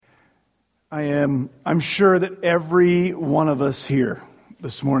I'm sure that every one of us here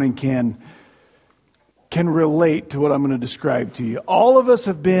this morning can relate to what I'm going to describe to you. All of us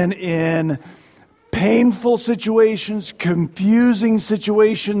have been in painful situations, confusing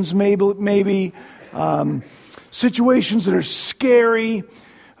situations, maybe situations that are scary,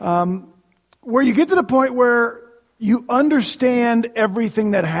 where you get to the point where you understand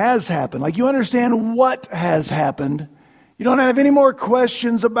everything that has happened. Like, you understand what has happened. You don't have any more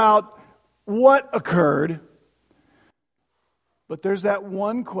questions about what occurred. But there's that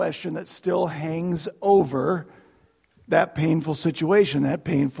one question that still hangs over that painful situation. That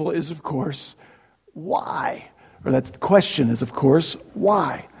painful is, of course, why? Or that question is, of course,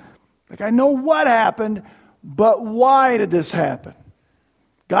 why? Like, I know what happened, but why did this happen?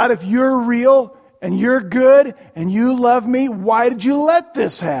 God, if you're real and you're good and you love me, why did you let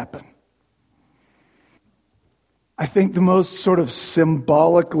this happen? I think the most sort of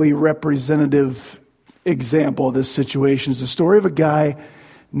symbolically representative example of this situation is the story of a guy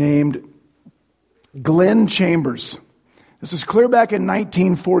named Glenn Chambers. This is clear back in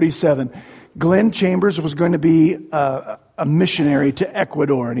 1947. Glenn Chambers was going to be a missionary to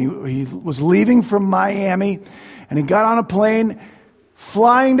Ecuador, and he was leaving from Miami, and he got on a plane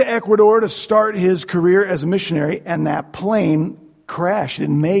flying to Ecuador to start his career as a missionary, and that plane crashed. He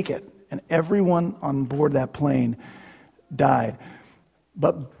didn't make it, and everyone on board that plane died.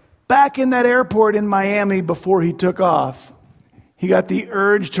 But back in that airport in Miami before he took off, he got the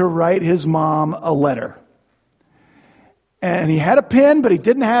urge to write his mom a letter. And he had a pen, but he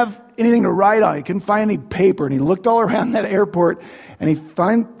didn't have anything to write on. He couldn't find any paper. And he looked all around that airport, and he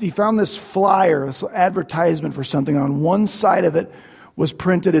found this flyer, this advertisement for something. On one side of it was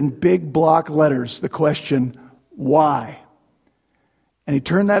printed in big block letters, the question, why? And he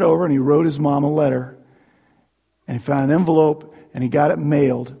turned that over, and he wrote his mom a letter. And he found an envelope, and he got it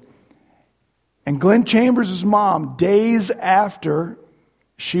mailed. And Glenn Chambers' mom, days after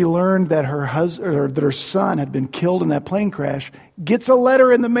she learned that her son had been killed in that plane crash, gets a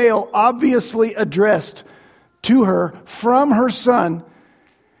letter in the mail, obviously addressed to her from her son,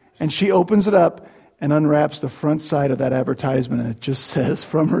 and she opens it up and unwraps the front side of that advertisement, and it just says,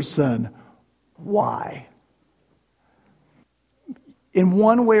 from her son, why? In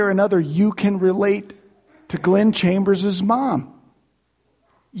one way or another, you can relate to Glenn Chambers' mom.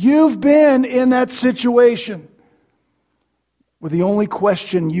 You've been in that situation where the only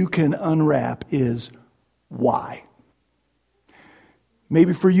question you can unwrap is, why?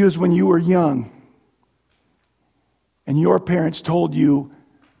 Maybe for you is when you were young and your parents told you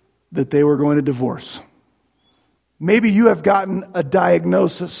that they were going to divorce. Maybe you have gotten a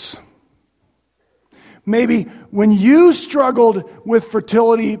diagnosis. Maybe when you struggled with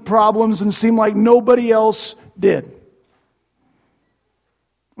fertility problems and seemed like nobody else did.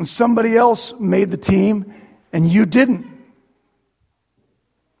 When somebody else made the team and you didn't.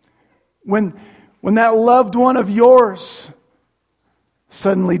 When that loved one of yours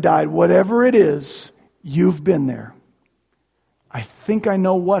suddenly died. Whatever it is, you've been there. I think I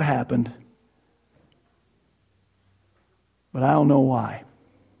know what happened, but I don't know why.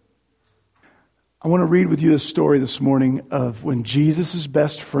 I want to read with you the story this morning of when Jesus'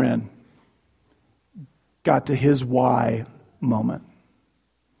 best friend got to his why moment.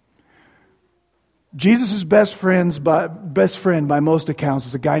 Jesus' best friend by most accounts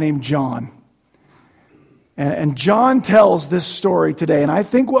was a guy named John. And John tells this story today. And I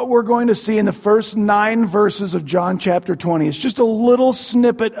think what we're going to see in the first 9 verses of John chapter 20 is just a little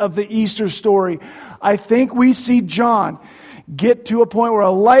snippet of the Easter story. I think we see John get to a point where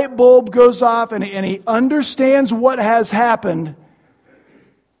a light bulb goes off and he understands what has happened,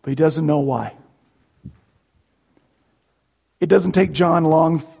 but he doesn't know why. It doesn't take John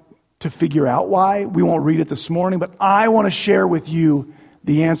long to figure out why. We won't read it this morning, but I want to share with you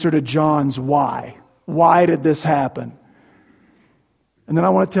the answer to John's why. Why did this happen? And then I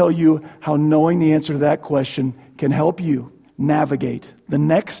want to tell you how knowing the answer to that question can help you navigate the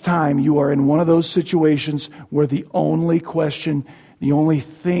next time you are in one of those situations where the only question, the only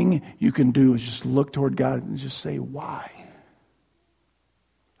thing you can do is just look toward God and just say, why?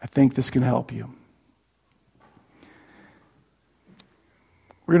 I think this can help you.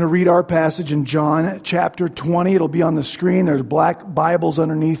 We're going to read our passage in John chapter 20. It'll be on the screen. There's black Bibles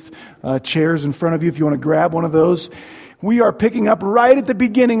underneath chairs in front of you if you want to grab one of those. We are picking up right at the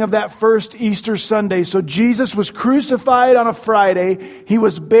beginning of that first Easter Sunday. So Jesus was crucified on a Friday. He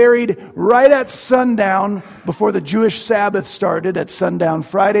was buried right at sundown before the Jewish Sabbath started at sundown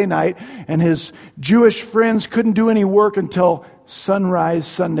Friday night. And his Jewish friends couldn't do any work until sunrise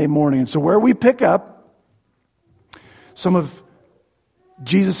Sunday morning. And so where we pick up, some of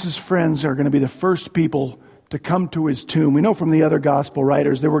Jesus' friends are going to be the first people to come to his tomb. We know from the other gospel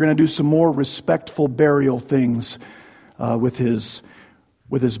writers they were going to do some more respectful burial things with his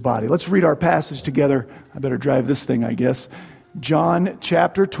body. Let's read our passage together. I better drive this thing, I guess. John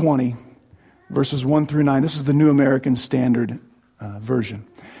chapter 20, verses 1 through 9. This is the New American Standard Version.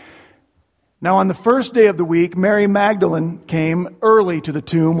 Now on the first day of the week, Mary Magdalene came early to the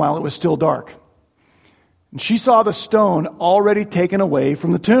tomb while it was still dark. And she saw the stone already taken away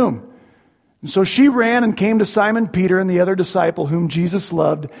from the tomb. And so she ran and came to Simon Peter and the other disciple whom Jesus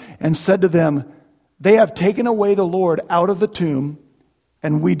loved and said to them, "They have taken away the Lord out of the tomb,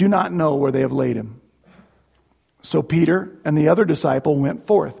 and we do not know where they have laid him." So Peter and the other disciple went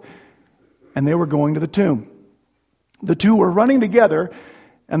forth, and they were going to the tomb. The two were running together,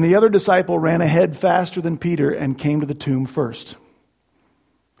 and the other disciple ran ahead faster than Peter and came to the tomb first.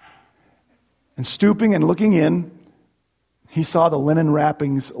 And stooping and looking in, he saw the linen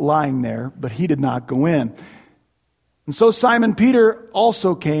wrappings lying there, but he did not go in. And so Simon Peter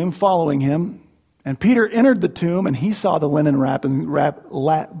also came following him. And Peter entered the tomb, and he saw the linen wrappings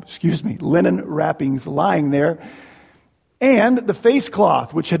lying there, and the face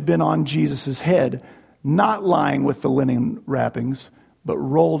cloth which had been on Jesus' head, not lying with the linen wrappings, but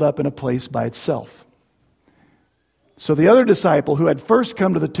rolled up in a place by itself. So the other disciple who had first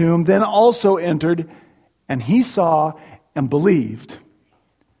come to the tomb then also entered, and he saw and believed.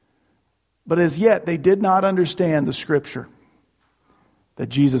 But as yet they did not understand the scripture that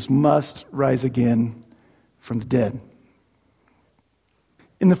Jesus must rise again from the dead.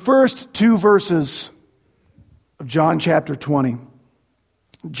 In the first two verses of John chapter 20,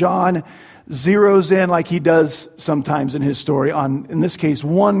 John zeroes in, like he does sometimes in his story, on, in this case,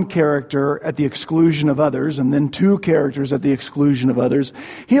 one character at the exclusion of others, and then two characters at the exclusion of others.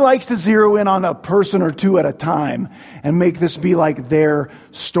 He likes to zero in on a person or two at a time and make this be like their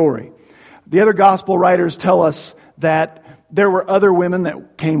story. The other gospel writers tell us that there were other women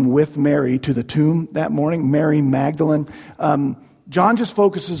that came with Mary to the tomb that morning, Mary Magdalene. John just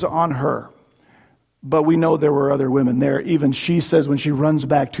focuses on her. But we know there were other women there. Even she says when she runs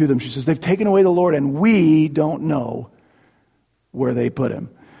back to them, she says, "They've taken away the Lord and we don't know where they put him."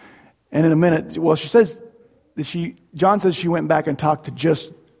 And in a minute, well, John says she went back and talked to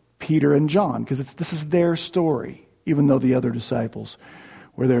just Peter and John because this is their story, even though the other disciples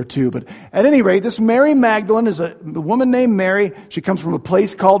were there too. But at any rate, this Mary Magdalene is a woman named Mary. She comes from a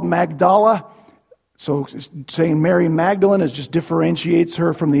place called Magdala. So saying Mary Magdalene just differentiates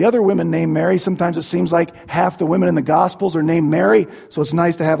her from the other women named Mary. Sometimes it seems like half the women in the Gospels are named Mary, so it's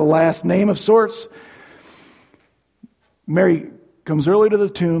nice to have a last name of sorts. Mary comes early to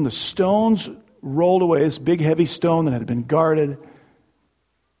the tomb. The stone's rolled away, this big heavy stone that had been guarded.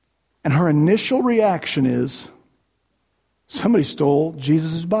 And her initial reaction is, somebody stole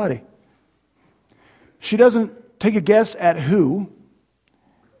Jesus' body. She doesn't take a guess at who.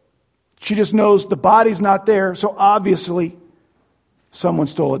 She just knows the body's not there, so obviously someone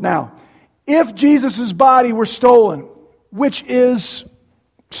stole it. Now, if Jesus' body were stolen, which is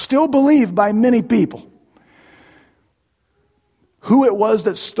still believed by many people, who it was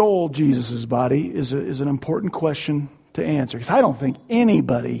that stole Jesus' body is an important question to answer. Because I don't think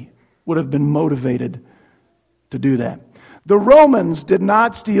anybody would have been motivated to do that. The Romans did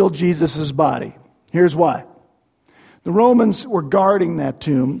not steal Jesus' body. Here's why. The Romans were guarding that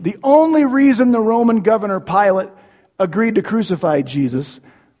tomb. The only reason the Roman governor Pilate agreed to crucify Jesus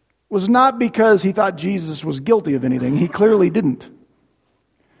was not because he thought Jesus was guilty of anything. He clearly didn't.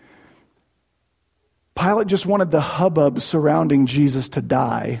 Pilate just wanted the hubbub surrounding Jesus to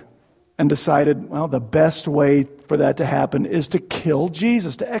die and decided, well, the best way for that to happen is to kill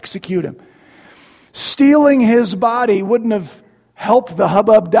Jesus, to execute him. Stealing his body wouldn't have helped the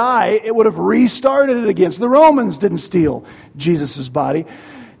hubbub die. It would have restarted it again. So the Romans didn't steal Jesus' body.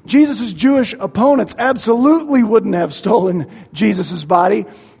 Jesus' Jewish opponents absolutely wouldn't have stolen Jesus' body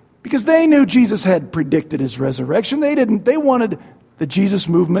because they knew Jesus had predicted his resurrection. They wanted the Jesus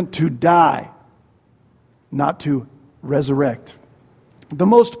movement to die, not to resurrect. The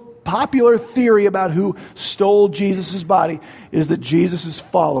most popular theory about who stole Jesus' body is that Jesus'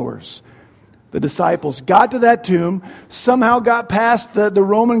 followers, the disciples, got to that tomb, somehow got past the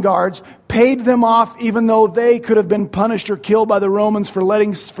Roman guards, paid them off even though they could have been punished or killed by the Romans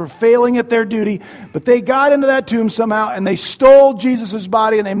for failing at their duty. But they got into that tomb somehow and they stole Jesus'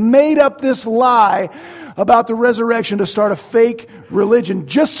 body and they made up this lie about the resurrection to start a fake religion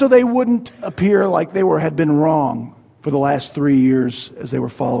just so they wouldn't appear like they had been wrong for the last 3 years as they were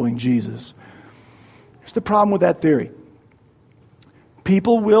following Jesus. Here's the problem with that theory.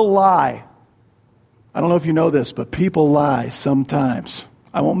 People will lie. I don't know if you know this, but people lie sometimes.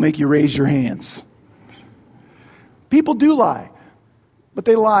 I won't make you raise your hands. People do lie, but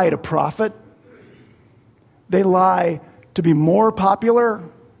they lie to profit. They lie to be more popular.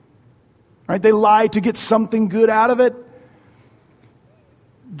 Right? They lie to get something good out of it.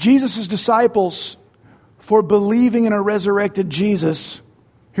 Jesus' disciples, for believing in a resurrected Jesus,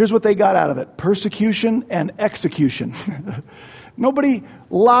 here's what they got out of it: persecution and execution. Nobody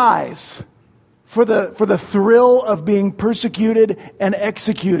lies for the thrill of being persecuted and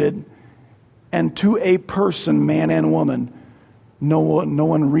executed. And to a person, man and woman, no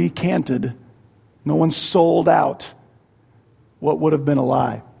one recanted, no one sold out what would have been a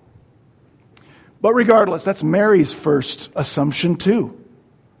lie. But regardless, that's Mary's first assumption too.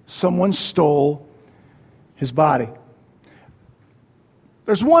 Someone stole his body.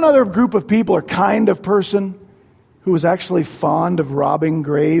 There's one other group of people or kind of person who was actually fond of robbing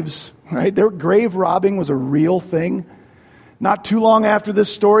graves. Right? Their grave robbing was a real thing. Not too long after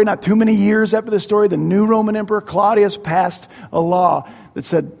this story, not too many years after this story, the new Roman Emperor Claudius passed a law that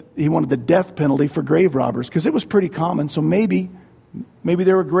said he wanted the death penalty for grave robbers because it was pretty common. So maybe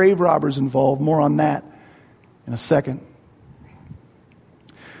there were grave robbers involved. More on that in a second.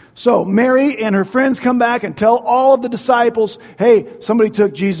 So Mary and her friends come back and tell all of the disciples, hey, somebody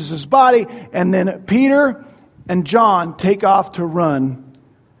took Jesus' body. And then Peter and John take off to run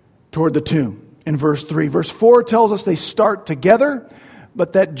toward the tomb. In verse 3. Verse 4 tells us they start together,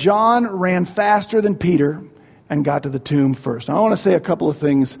 but that John ran faster than Peter and got to the tomb first. Now, I want to say a couple of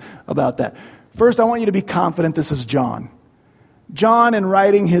things about that. First, I want you to be confident this is John. John, in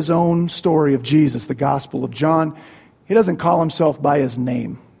writing his own story of Jesus, the Gospel of John, he doesn't call himself by his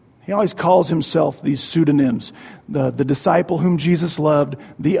name. He always calls himself these pseudonyms. The disciple whom Jesus loved,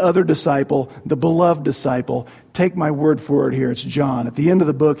 the other disciple, the beloved disciple. Take my word for it here, it's John. At the end of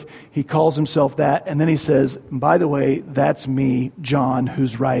the book, he calls himself that, and then he says, by the way, that's me, John,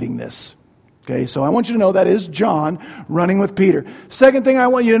 who's writing this. Okay, so I want you to know that is John running with Peter. Second thing I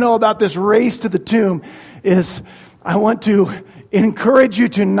want you to know about this race to the tomb is I want to encourage you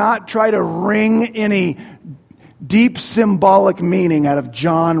to not try to wring any deep symbolic meaning out of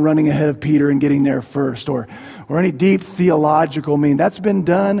John running ahead of Peter and getting there first, or any deep theological meaning. That's been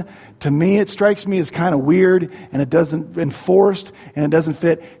done. To me, it strikes me as kind of weird, and it doesn't enforced, and it doesn't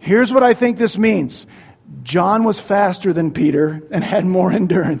fit. Here's what I think this means. John was faster than Peter and had more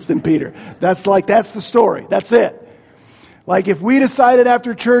endurance than Peter. That's the story. That's it. Like if we decided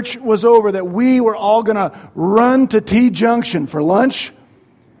after church was over that we were all going to run to T-Junction for lunch,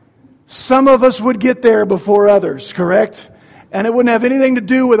 some of us would get there before others, correct? And it wouldn't have anything to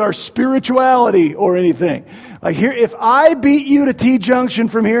do with our spirituality or anything. Like here, if I beat you to T-Junction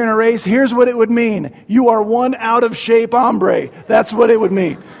from here in a race, here's what it would mean. You are one out of shape hombre. That's what it would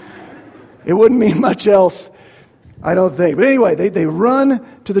mean. It wouldn't mean much else, I don't think. But anyway, they run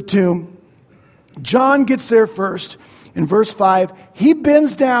to the tomb. John gets there first. In verse 5, he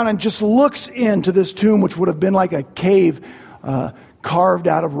bends down and just looks into this tomb, which would have been like a cave carved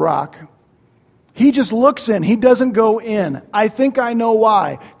out of rock. He just looks in. He doesn't go in. I think I know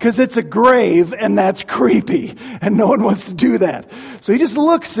why. Because it's a grave and that's creepy. And no one wants to do that. So he just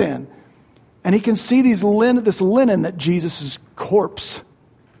looks in. And he can see this linen that Jesus' corpse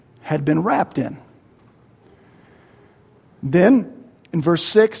had been wrapped in. Then, in verse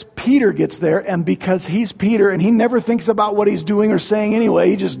 6, Peter gets there, and because he's Peter, and he never thinks about what he's doing or saying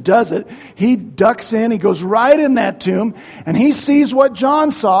anyway, he just does it. He ducks in, he goes right in that tomb, and he sees what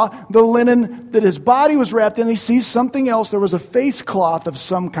John saw, the linen that his body was wrapped in. He sees something else. There was a face cloth of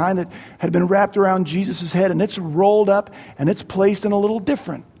some kind that had been wrapped around Jesus' head, and it's rolled up, and it's placed in a little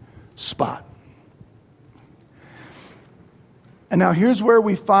different spot. And now here's where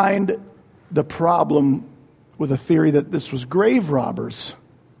we find the problem with a theory that this was grave robbers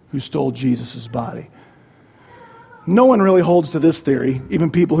who stole Jesus' body. No one really holds to this theory,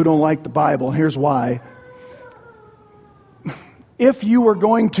 even people who don't like the Bible. Here's why. If you were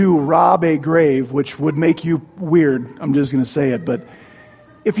going to rob a grave, which would make you weird, I'm just going to say it, but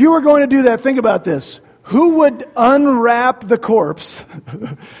if you were going to do that, think about this. Who would unwrap the corpse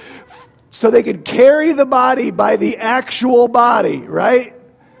so they could carry the body by the actual body, right?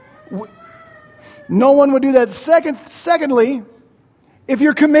 No one would do that. Secondly, if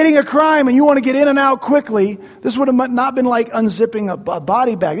you're committing a crime and you want to get in and out quickly, this would have not been like unzipping a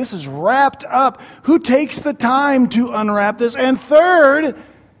body bag. This is wrapped up. Who takes the time to unwrap this? And third,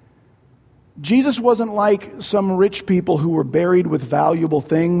 Jesus wasn't like some rich people who were buried with valuable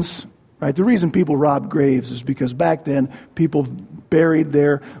things. Right? The reason people robbed graves is because back then people buried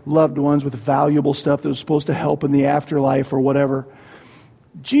their loved ones with valuable stuff that was supposed to help in the afterlife or whatever.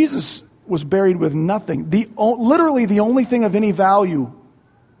 Jesus was buried with nothing. Literally the only thing of any value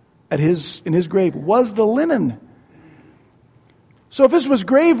in his grave was the linen. So if this was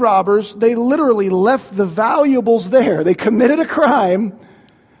grave robbers, they literally left the valuables there. They committed a crime,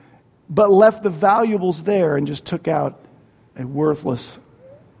 but left the valuables there and just took out a worthless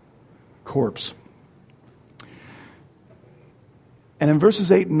corpse. And in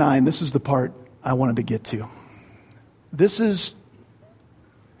verses 8 and 9, this is the part I wanted to get to. This is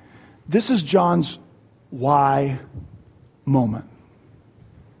John's why moment.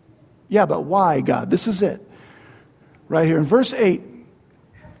 Yeah, but why, God? This is it. Right here in verse 8.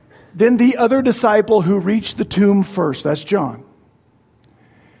 Then the other disciple who reached the tomb first, that's John.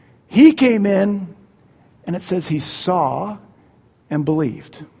 He came in, and it says he saw and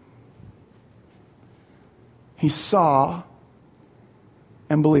believed. He saw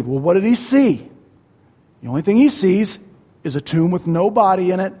and believed. Well, what did he see? The only thing he sees is a tomb with no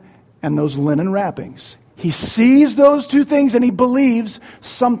body in it and those linen wrappings. He sees those two things and he believes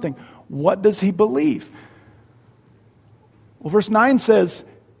something. What does he believe? Well, verse 9 says,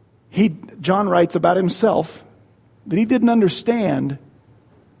 John writes about himself that he didn't understand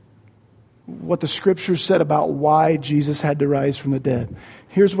what the Scriptures said about why Jesus had to rise from the dead.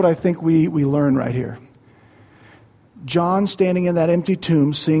 Here's what I think we learn right here. John, standing in that empty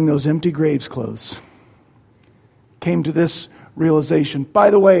tomb, seeing those empty graves clothes, came to this realization.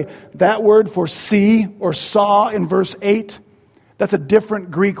 By the way, that word for see or saw in verse 8, that's a different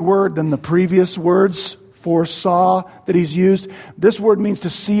Greek word than the previous words for saw that he's used. This word means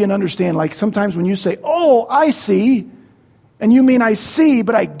to see and understand. Like sometimes when you say, oh, I see, and you mean I see,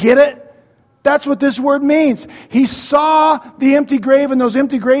 but I get it. That's what this word means. He saw the empty grave and those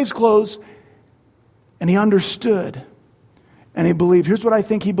empty graves clothes, and he understood, and he believed. Here's what I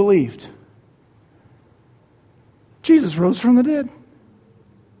think he believed. Jesus rose from the dead.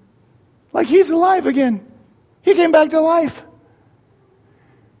 Like he's alive again. He came back to life.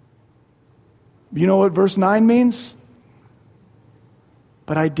 You know what verse 9 means?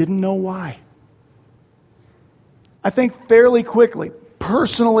 But I didn't know why. I think fairly quickly,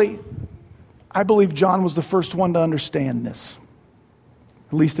 personally, I believe John was the first one to understand this.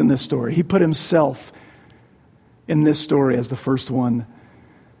 At least in this story. He put himself in this story as the first one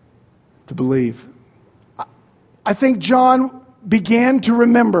to believe. I think John began to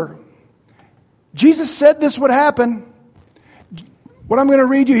remember. Jesus said this would happen. What I'm going to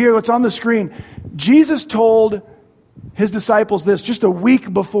read you here, what's on the screen. Jesus told his disciples this just a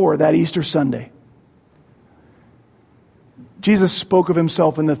week before that Easter Sunday. Jesus spoke of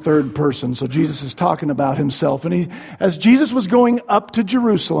himself in the third person, so Jesus is talking about himself. And as Jesus was going up to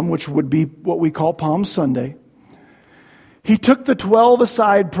Jerusalem, which would be what we call Palm Sunday, he took the 12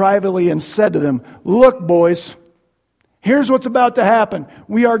 aside privately and said to them, look, boys, here's what's about to happen.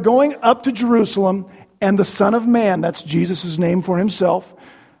 We are going up to Jerusalem, and the Son of Man, that's Jesus' name for himself,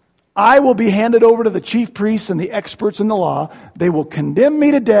 I will be handed over to the chief priests and the experts in the law. They will condemn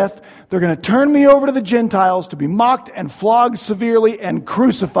me to death. They're going to turn me over to the Gentiles to be mocked and flogged severely and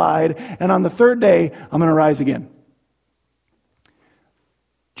crucified. And on the third day, I'm going to rise again.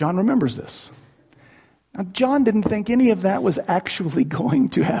 John remembers this. Now, John didn't think any of that was actually going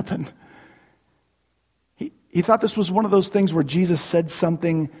to happen. He thought this was one of those things where Jesus said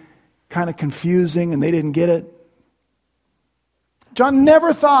something kind of confusing and they didn't get it. John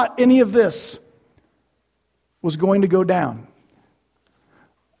never thought any of this was going to go down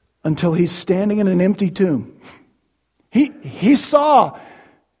until he's standing in an empty tomb. He saw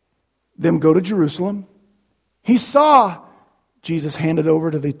them go to Jerusalem. He saw Jesus handed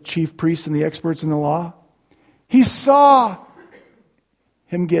over to the chief priests and the experts in the law. He saw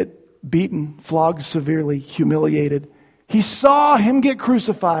him get beaten, flogged severely, humiliated. He saw him get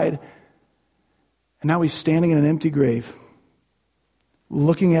crucified. And now he's standing in an empty grave,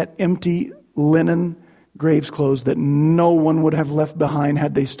 looking at empty linen graves clothes that no one would have left behind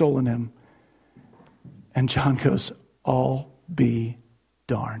had they stolen him. And John goes, "I'll be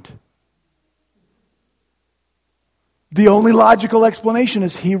darned." The only logical explanation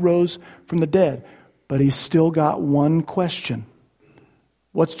is he rose from the dead. But he's still got one question.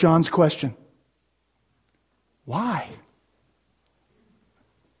 What's John's question? Why?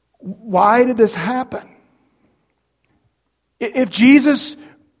 Why did this happen? If Jesus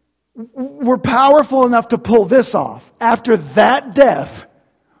were powerful enough to pull this off, after that death,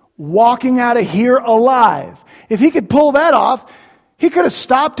 walking out of here alive, if he could pull that off, he could have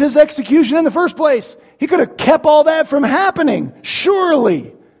stopped his execution in the first place. He could have kept all that from happening,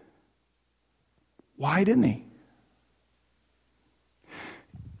 surely. Why didn't he?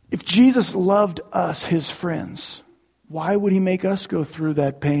 If Jesus loved us, his friends, why would he make us go through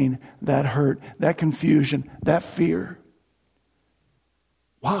that pain, that hurt, that confusion, that fear?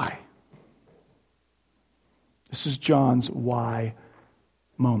 Why? This is John's why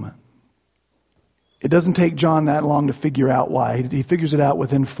moment. It doesn't take John that long to figure out why. He figures it out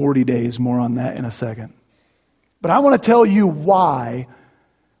within 40 days. More on that in a second. But I want to tell you why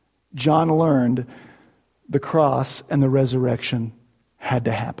John learned the cross and the resurrection had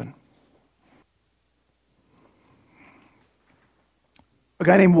to happen. A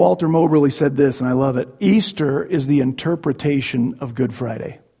guy named Walter Moberly said this, and I love it. Easter is the interpretation of Good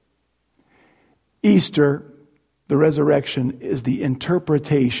Friday. Easter, the resurrection, is the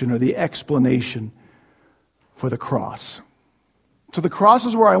interpretation or the explanation for the cross. So the cross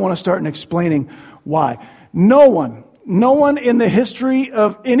is where I want to start in explaining why. No one in the history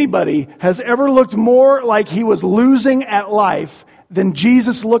of anybody has ever looked more like he was losing at life than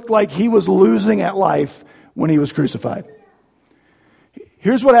Jesus looked like he was losing at life when he was crucified.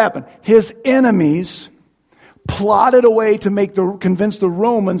 Here's what happened. His enemies plotted a way to convince the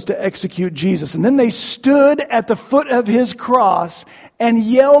Romans to execute Jesus. And then they stood at the foot of his cross and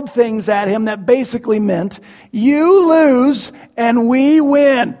yelled things at him that basically meant, you lose and we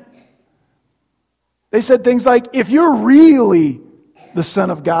win. They said things like, if you're really the Son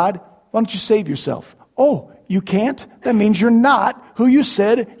of God, why don't you save yourself? Oh, you can't? That means you're not who you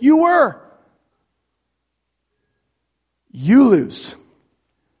said you were. You lose.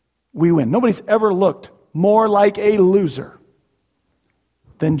 We win. Nobody's ever looked more like a loser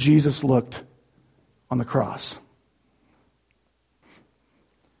than Jesus looked on the cross.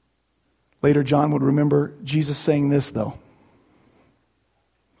 Later, John would remember Jesus saying this, though.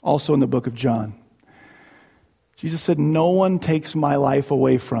 Also in the book of John. Jesus said, no one takes my life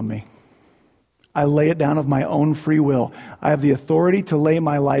away from me. I lay it down of my own free will. I have the authority to lay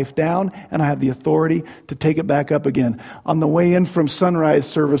my life down, and I have the authority to take it back up again. On the way in from sunrise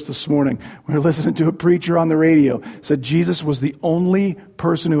service this morning, we were listening to a preacher on the radio. Said Jesus was the only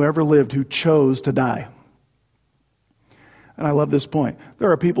person who ever lived who chose to die. And I love this point.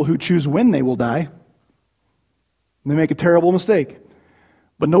 There are people who choose when they will die. And they make a terrible mistake.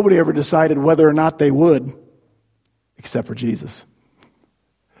 But nobody ever decided whether or not they would, except for Jesus.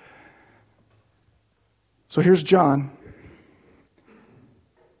 So here's John,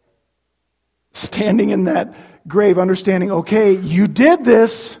 standing in that grave, understanding, okay, you did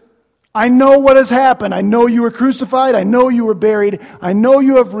this. I know what has happened. I know you were crucified. I know you were buried. I know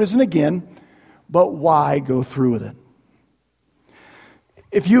you have risen again. But why go through with it?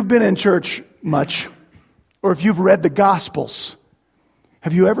 If you've been in church much, or if you've read the Gospels,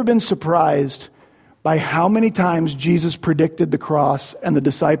 have you ever been surprised by how many times Jesus predicted the cross and the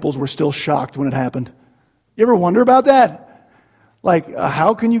disciples were still shocked when it happened? You ever wonder about that? Like,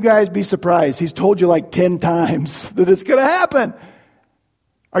 how can you guys be surprised? He's told you like 10 times that it's going to happen.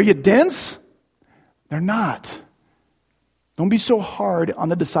 Are you dense? They're not. Don't be so hard on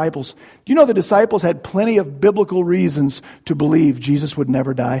the disciples. Do you know the disciples had plenty of biblical reasons to believe Jesus would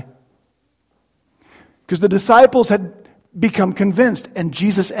never die? Because the disciples had become convinced, and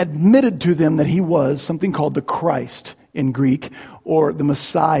Jesus admitted to them that he was something called the Christ in Greek, or the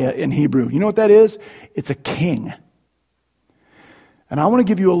Messiah in Hebrew. You know what that is? It's a king. And I want to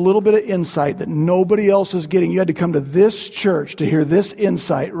give you a little bit of insight that nobody else is getting. You had to come to this church to hear this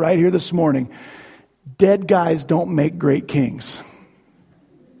insight right here this morning. Dead guys don't make great kings.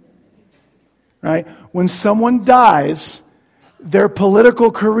 Right? When someone dies, their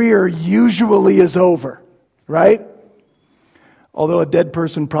political career usually is over. Right? Although a dead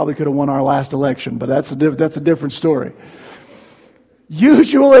person probably could have won our last election, but that's a different story.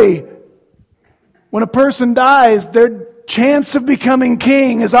 Usually, when a person dies, their chance of becoming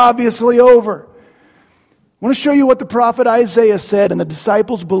king is obviously over. I want to show you what the prophet Isaiah said and the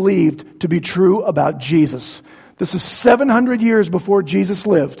disciples believed to be true about Jesus. This is 700 years before Jesus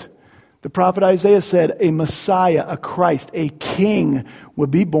lived. The prophet Isaiah said a Messiah, a Christ, a king would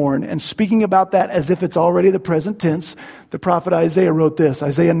be born. And speaking about that as if it's already the present tense, the prophet Isaiah wrote this,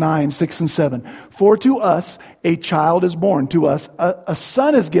 Isaiah 9, 6 and 7. For to us a child is born, to us a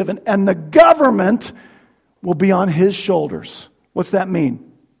son is given, and the government will be on his shoulders. What's that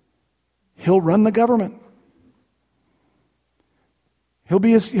mean? He'll run the government. He'll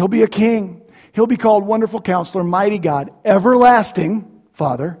be a king. He'll be called Wonderful Counselor, Mighty God, Everlasting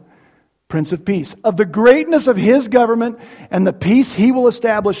Father, Prince of Peace. Of the greatness of his government and the peace he will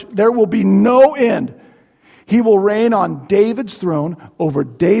establish, there will be no end. He will reign on David's throne over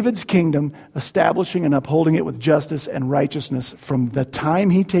David's kingdom, establishing and upholding it with justice and righteousness from the time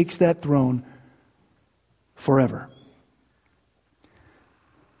he takes that throne forever.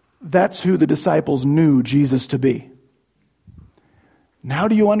 That's who the disciples knew Jesus to be. Now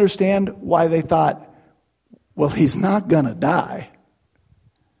do you understand why they thought, well, he's not going to die?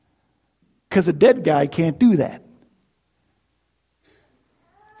 because a dead guy can't do that.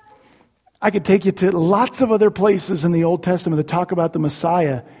 I could take you to lots of other places in the Old Testament that talk about the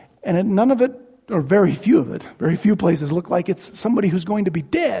Messiah, and none of it, or very few of it, very few places look like it's somebody who's going to be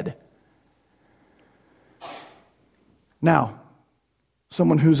dead. Now,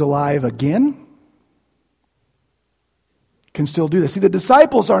 someone who's alive again can still do this. See, the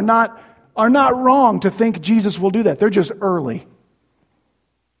disciples are not wrong to think Jesus will do that. They're just early.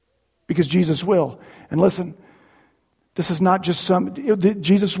 Because Jesus will. And listen, this is not just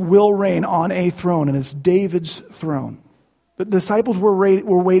Jesus will reign on a throne, and it's David's throne. The disciples were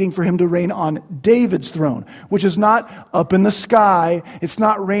waiting for him to reign on David's throne, which is not up in the sky. It's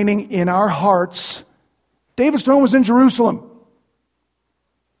not reigning in our hearts. David's throne was in Jerusalem,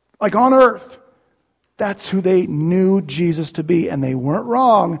 like on earth. That's who they knew Jesus to be, and they weren't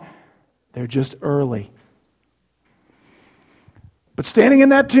wrong. They're just early. But standing in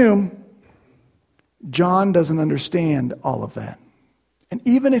that tomb, John doesn't understand all of that. And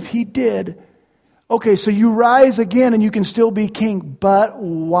even if he did, okay, so you rise again and you can still be king, but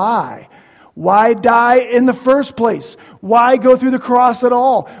why? Why die in the first place? Why go through the cross at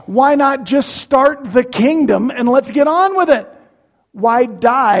all? Why not just start the kingdom and let's get on with it? Why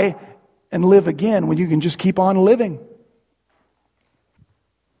die and live again when you can just keep on living?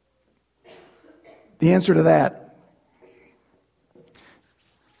 The answer to that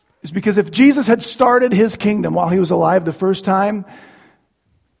is because if Jesus had started his kingdom while he was alive the first time,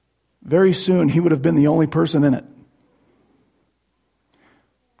 very soon he would have been the only person in it.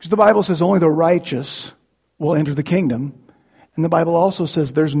 Because the Bible says only the righteous will enter the kingdom. And the Bible also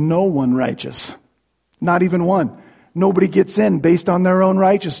says there's no one righteous. Not even one. Nobody gets in based on their own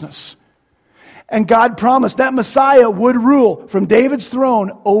righteousness. And God promised that Messiah would rule from David's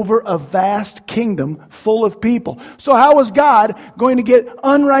throne over a vast kingdom full of people. So how was God going to get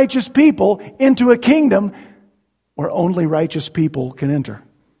unrighteous people into a kingdom where only righteous people can enter?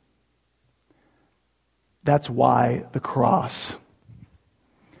 That's why the cross.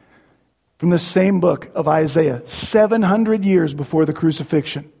 From the same book of Isaiah, 700 years before the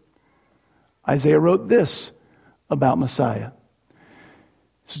crucifixion, Isaiah wrote this about Messiah.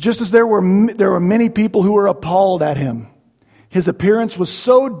 So just as there were many people who were appalled at him, his appearance was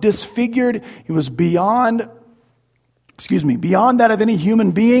so disfigured, he was beyond that of any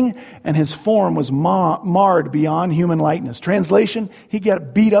human being, and his form was marred beyond human likeness. Translation, he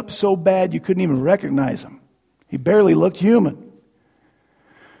got beat up so bad you couldn't even recognize him. He barely looked human.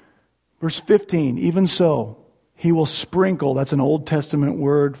 Verse 15, even so, he will sprinkle, that's an Old Testament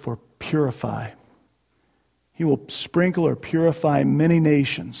word for purify. He will sprinkle or purify many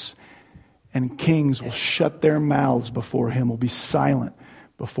nations, and kings will shut their mouths before him, will be silent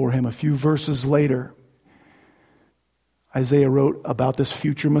before him. A few verses later, Isaiah wrote about this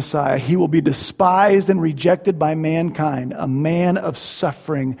future Messiah. He will be despised and rejected by mankind, a man of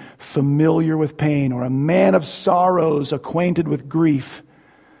suffering, familiar with pain, or a man of sorrows, acquainted with grief.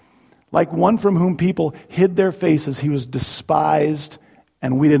 Like one from whom people hid their faces, he was despised,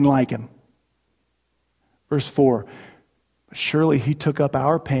 and we didn't like him. Verse 4, surely he took up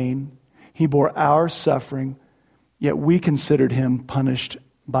our pain, he bore our suffering, yet we considered him punished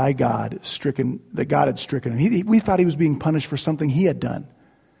by God, that God had stricken him. We thought he was being punished for something he had done.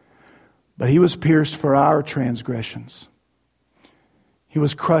 But he was pierced for our transgressions. He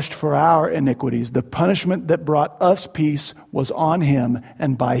was crushed for our iniquities. The punishment that brought us peace was on him,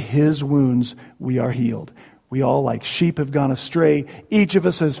 and by his wounds we are healed. We all like sheep have gone astray. Each of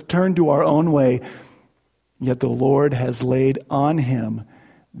us has turned to our own way. Yet the Lord has laid on him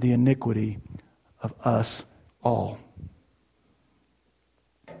the iniquity of us all.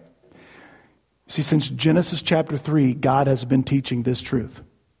 See, since Genesis chapter 3, God has been teaching this truth.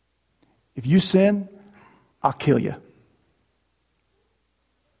 If you sin, I'll kill you.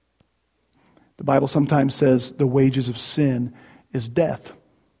 The Bible sometimes says the wages of sin is death.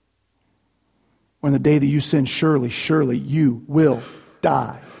 When the day that you sin, surely, surely you will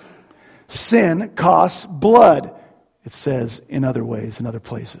die. Sin costs blood, it says in other ways, in other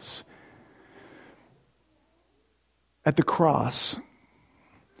places. At the cross,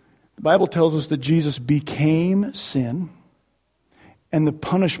 the Bible tells us that Jesus became sin, and the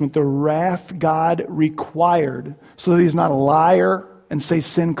punishment, the wrath God required, so that he's not a liar and say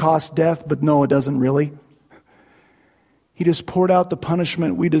sin costs death, but no, it doesn't really. He just poured out the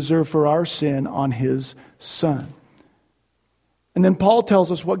punishment we deserve for our sin on his Son. And then Paul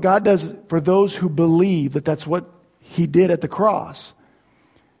tells us what God does for those who believe that that's what he did at the cross.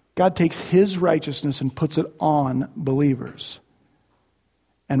 God takes his righteousness and puts it on believers.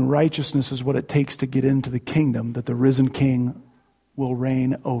 And righteousness is what it takes to get into the kingdom that the risen King will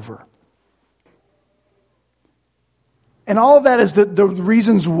reign over. And all of that is the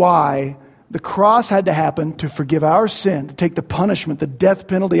reasons why the cross had to happen to forgive our sin, to take the punishment, the death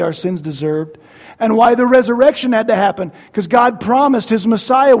penalty our sins deserved, and why the resurrection had to happen, because God promised His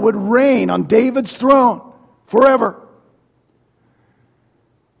Messiah would reign on David's throne forever.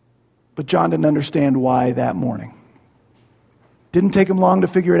 But John didn't understand why that morning. Didn't take him long to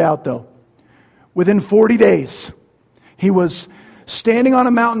figure it out, though. Within 40 days, he was standing on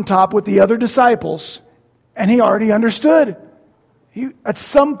a mountaintop with the other disciples, and he already understood. At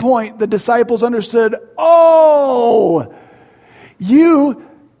some point, the disciples understood, oh, you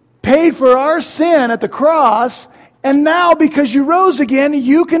paid for our sin at the cross, and now because you rose again,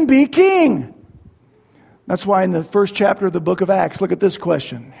 you can be king. That's why in the first chapter of the book of Acts, look at this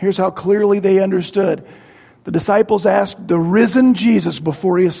question. Here's how clearly they understood. The disciples asked the risen Jesus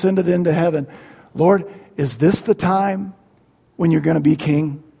before He ascended into heaven, Lord, is this the time when you're going to be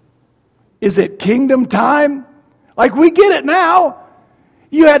king? Is it kingdom time? Like, we get it now.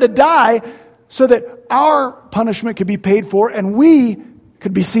 You had to die so that our punishment could be paid for and we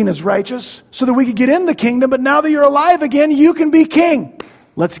could be seen as righteous so that we could get in the kingdom. But now that you're alive again, you can be king.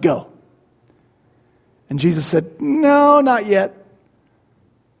 Let's go. And Jesus said, no, not yet.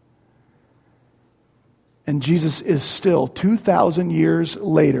 And Jesus is still 2,000 years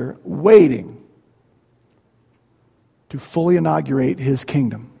later waiting to fully inaugurate His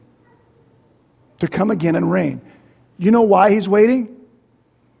kingdom, to come again and reign. You know why He's waiting?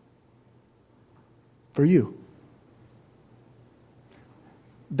 For you.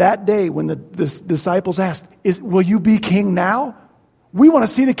 That day when the disciples asked, will you be king now? We want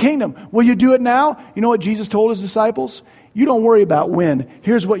to see the kingdom. Will you do it now? You know what Jesus told His disciples? You don't worry about when.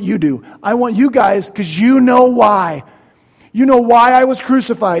 Here's what you do. I want you guys, because you know why. You know why I was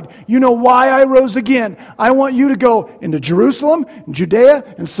crucified. You know why I rose again. I want you to go into Jerusalem,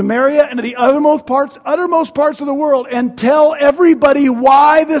 Judea, and Samaria, and to the uttermost parts of the world, and tell everybody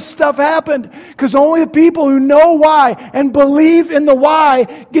why this stuff happened. Because only the people who know why and believe in the why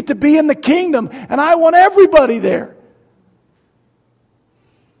get to be in the kingdom. And I want everybody there.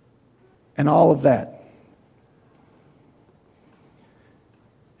 And all of that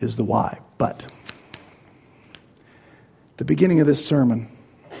is the why. But at the beginning of this sermon,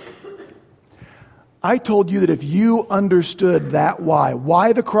 I told you that if you understood that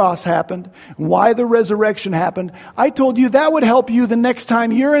why the cross happened, why the resurrection happened, I told you that would help you the next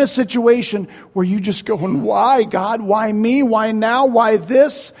time you're in a situation where you just going, why, God? Why me? Why now? Why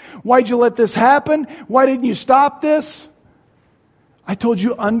this? Why'd you let this happen? Why didn't you stop this? I told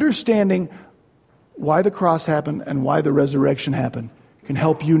you understanding why the cross happened and why the resurrection happened can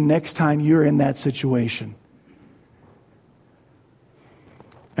help you next time you're in that situation.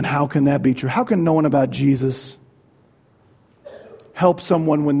 And how can that be true? How can knowing about Jesus help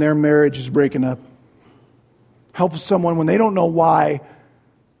someone when their marriage is breaking up? Help someone when they don't know why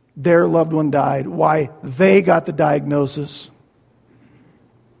their loved one died, why they got the diagnosis?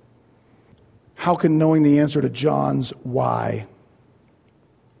 How can knowing the answer to John's why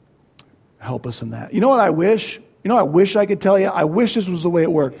help us in that? You know what I wish? You know, I wish I could tell you. I wish this was the way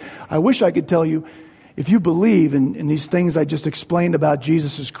it worked. I wish I could tell you, if you believe in these things I just explained about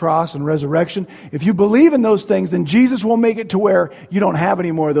Jesus' cross and resurrection, if you believe in those things, then Jesus will make it to where you don't have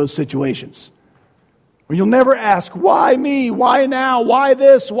any more of those situations. Where you'll never ask, why me? Why now? Why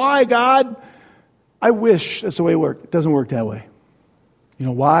this? Why God? I wish that's the way it worked. It doesn't work that way. You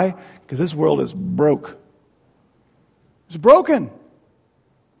know why? Because this world is broke. It's broken.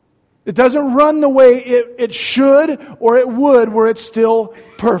 It doesn't run the way it should or it would where it's still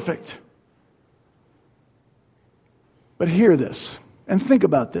perfect. But hear this and think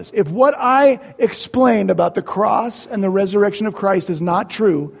about this. If what I explained about the cross and the resurrection of Christ is not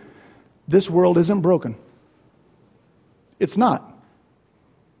true, this world isn't broken. It's not.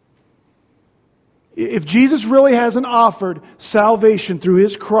 If Jesus really hasn't offered salvation through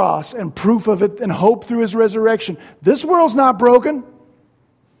His cross and proof of it and hope through His resurrection, this world's not broken.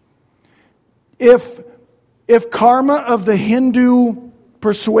 If karma of the Hindu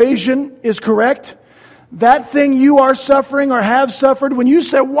persuasion is correct, that thing you are suffering or have suffered, when you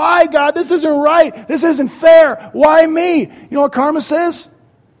say, why God, this isn't right, this isn't fair, why me? You know what karma says?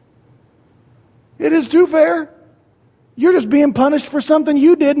 It is too fair. You're just being punished for something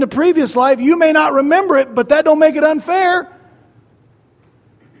you did in a previous life. You may not remember it, but that don't make it unfair.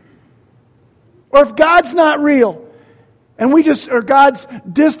 Or if God's not real, and or God's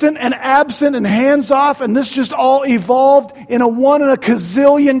distant and absent and hands off, and this just all evolved in a 1 in a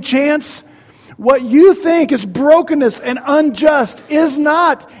gazillion chance, what you think is brokenness and unjust is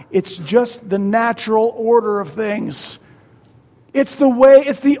not. It's just the natural order of things. It's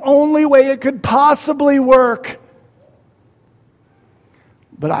the only way it could possibly work.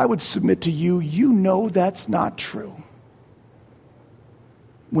 But I would submit to you, you know that's not true.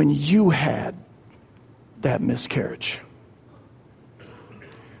 When you had that miscarriage,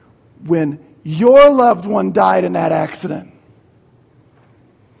 when your loved one died in that accident,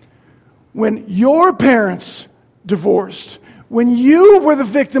 when your parents divorced, when you were the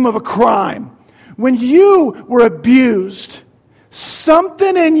victim of a crime, when you were abused,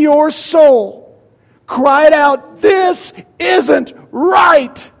 something in your soul cried out, this isn't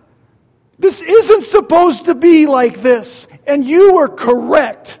right. This isn't supposed to be like this. And you were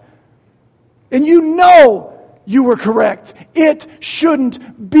correct. And you know you were correct. It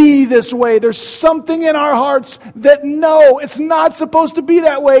shouldn't be this way. There's something in our hearts that no, it's not supposed to be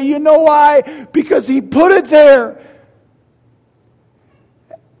that way. You know why? Because He put it there.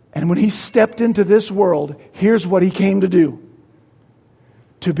 And when He stepped into this world, here's what He came to do.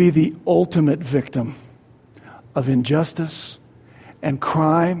 To be the ultimate victim of injustice and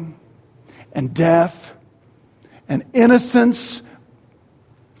crime and death and innocence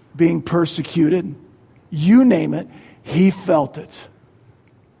being persecuted. You name it, He felt it.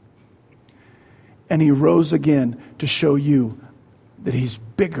 And He rose again to show you that He's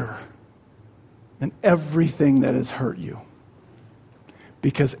bigger than everything that has hurt you.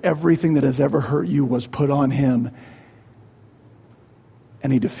 Because everything that has ever hurt you was put on Him,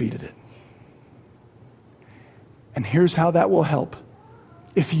 and He defeated it. And here's how that will help.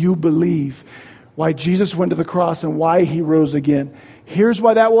 If you believe why Jesus went to the cross and why He rose again, here's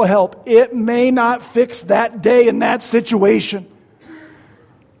why that will help. It may not fix that day and that situation,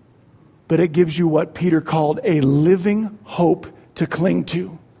 but it gives you what Peter called a living hope to cling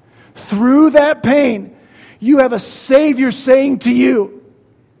to. Through that pain, you have a Savior saying to you,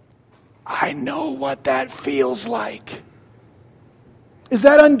 I know what that feels like. Is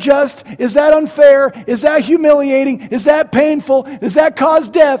that unjust? Is that unfair? Is that humiliating? Is that painful? Does that cause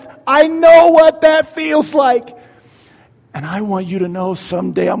death? I know what that feels like. And I want you to know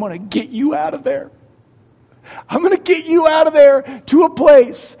someday I'm going to get you out of there. I'm going to get you out of there to a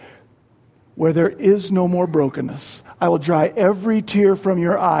place where there is no more brokenness. I will dry every tear from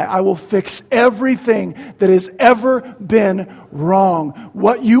your eye. I will fix everything that has ever been wrong.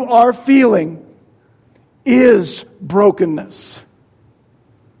 What you are feeling is brokenness.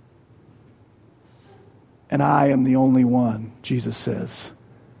 And I am the only one, Jesus says,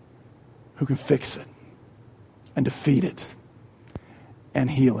 who can fix it and defeat it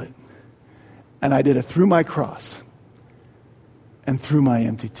and heal it. And I did it through my cross and through my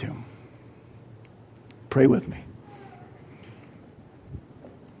empty tomb. Pray with me.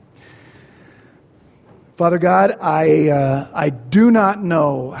 Father God, I do not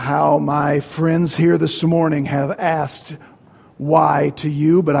know how my friends here this morning have asked why to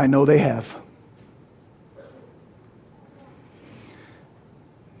you, but I know they have.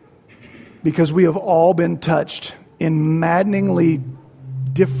 Because we have all been touched in maddeningly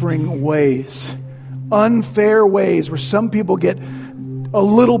differing ways, unfair ways, where some people get a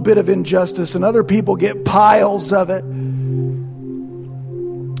little bit of injustice and other people get piles of it.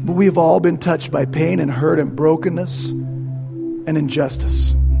 But we've all been touched by pain and hurt and brokenness and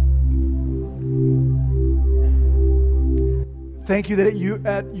injustice. Thank you that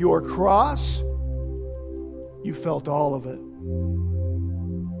at your cross, you felt all of it.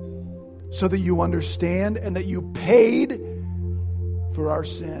 So that you understand and that you paid for our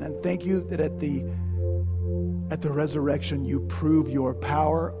sin. And thank you that at the resurrection you prove your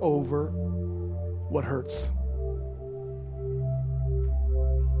power over what hurts.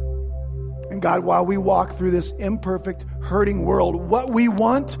 And God, while we walk through this imperfect, hurting world, what we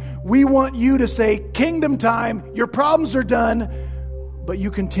want you to say, kingdom time, your problems are done. But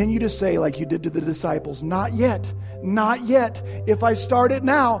you continue to say, like you did to the disciples, not yet. Not yet. If I start it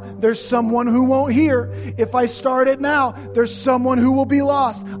now, there's someone who won't hear. If I start it now, there's someone who will be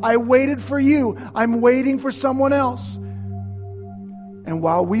lost. I waited for you. I'm waiting for someone else. And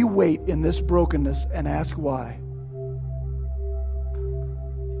while we wait in this brokenness and ask why,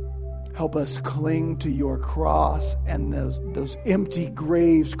 help us cling to your cross and those empty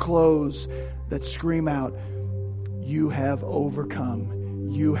graves close that scream out, you have overcome.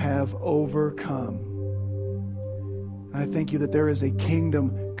 You have overcome. And I thank you that there is a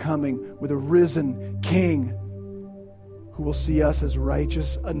kingdom coming with a risen King who will see us as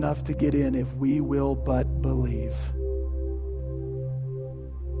righteous enough to get in if we will but believe.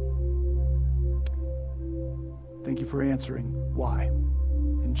 Thank you for answering why.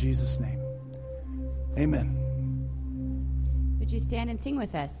 In Jesus' name, amen. Would you stand and sing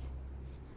with us?